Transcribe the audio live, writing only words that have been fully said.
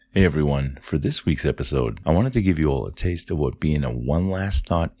Hey everyone, for this week's episode, I wanted to give you all a taste of what being a One Last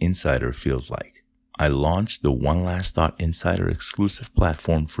Thought Insider feels like. I launched the One Last Thought Insider exclusive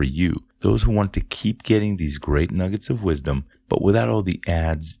platform for you, those who want to keep getting these great nuggets of wisdom, but without all the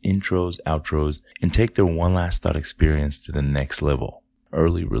ads, intros, outros, and take their One Last Thought experience to the next level.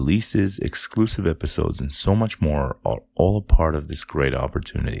 Early releases, exclusive episodes, and so much more are all a part of this great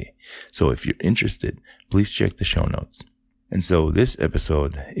opportunity. So if you're interested, please check the show notes. And so this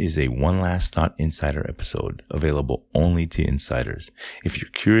episode is a One Last Thought Insider episode, available only to insiders. If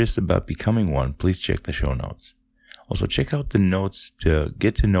you're curious about becoming one, please check the show notes. Also, check out the notes to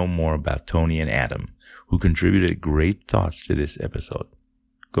get to know more about Tony and Adam, who contributed great thoughts to this episode.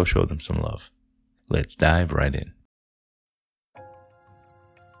 Go show them some love. Let's dive right in.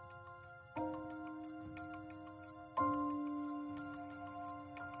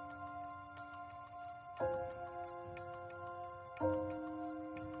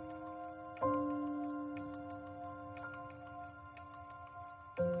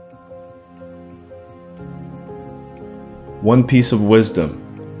 One piece of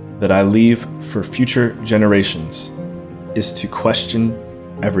wisdom that I leave for future generations is to question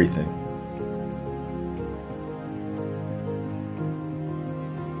everything.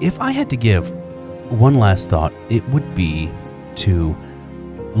 If I had to give one last thought, it would be to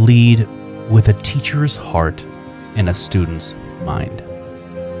lead with a teacher's heart and a student's mind.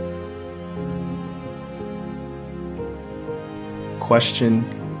 Question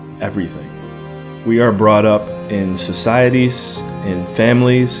everything. We are brought up in societies, in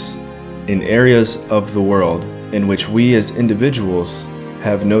families, in areas of the world in which we as individuals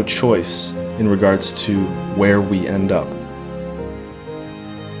have no choice in regards to where we end up.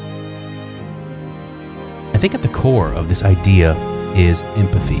 I think at the core of this idea is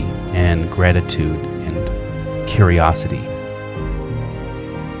empathy and gratitude and curiosity.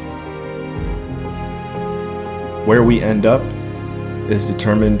 Where we end up is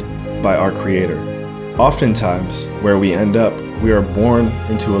determined by our Creator. Oftentimes, where we end up, we are born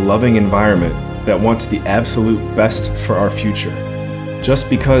into a loving environment that wants the absolute best for our future. Just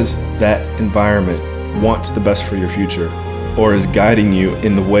because that environment wants the best for your future, or is guiding you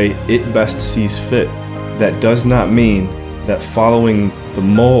in the way it best sees fit, that does not mean that following the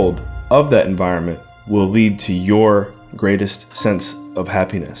mold of that environment will lead to your greatest sense of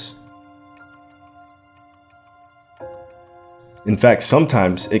happiness. In fact,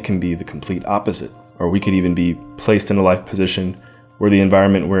 sometimes it can be the complete opposite. Or we could even be placed in a life position where the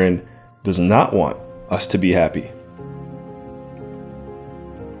environment we're in does not want us to be happy.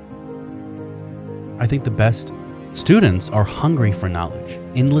 I think the best students are hungry for knowledge,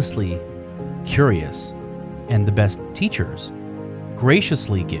 endlessly curious, and the best teachers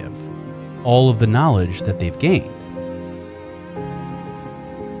graciously give all of the knowledge that they've gained.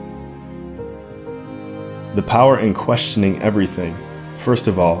 The power in questioning everything, first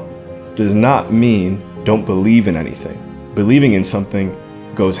of all, does not mean don't believe in anything. Believing in something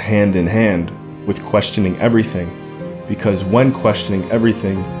goes hand in hand with questioning everything, because when questioning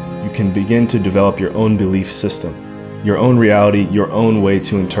everything, you can begin to develop your own belief system, your own reality, your own way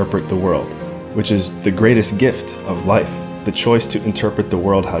to interpret the world, which is the greatest gift of life, the choice to interpret the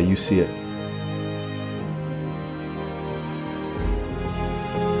world how you see it.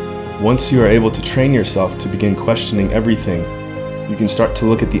 Once you are able to train yourself to begin questioning everything, you can start to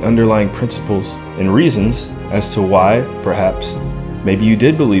look at the underlying principles and reasons as to why, perhaps, maybe you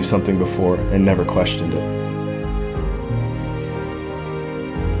did believe something before and never questioned it.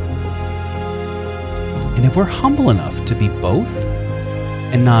 And if we're humble enough to be both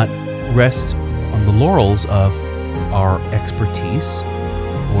and not rest on the laurels of our expertise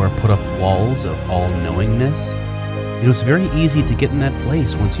or put up walls of all-knowingness, it's very easy to get in that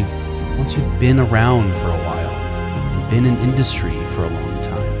place once you've been around for a while. Been in industry for a long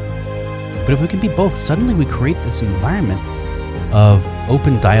time. But if we can be both, suddenly we create this environment of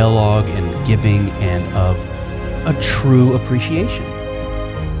open dialogue and giving and of a true appreciation.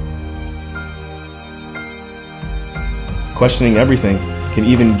 Questioning everything can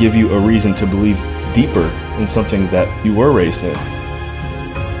even give you a reason to believe deeper in something that you were raised in.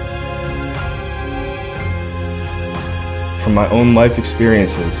 From my own life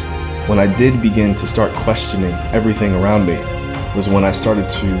experiences, when I did begin to start questioning everything around me was when I started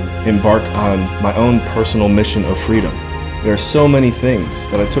to embark on my own personal mission of freedom. There are so many things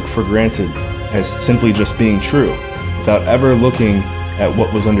that I took for granted as simply just being true without ever looking at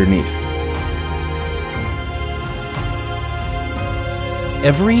what was underneath.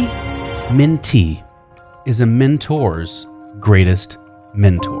 Every mentee is a mentor's greatest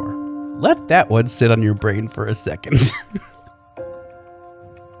mentor. Let that one sit on your brain for a second.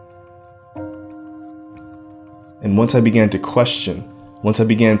 And once I began to question, once I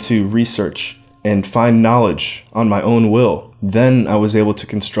began to research and find knowledge on my own will, then I was able to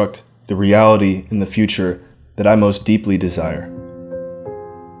construct the reality in the future that I most deeply desire.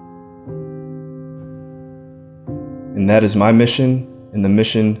 And that is my mission, and the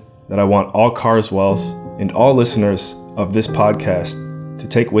mission that I want all Carswells and all listeners of this podcast to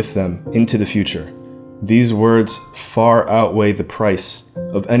take with them into the future. These words far outweigh the price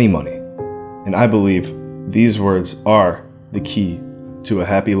of any money, and I believe these words are the key to a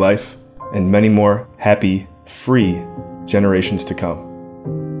happy life and many more happy, free generations to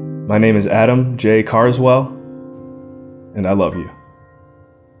come. My name is Adam J. Carswell, and I love you.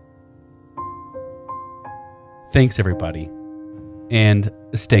 Thanks, everybody, and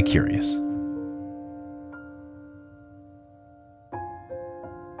stay curious.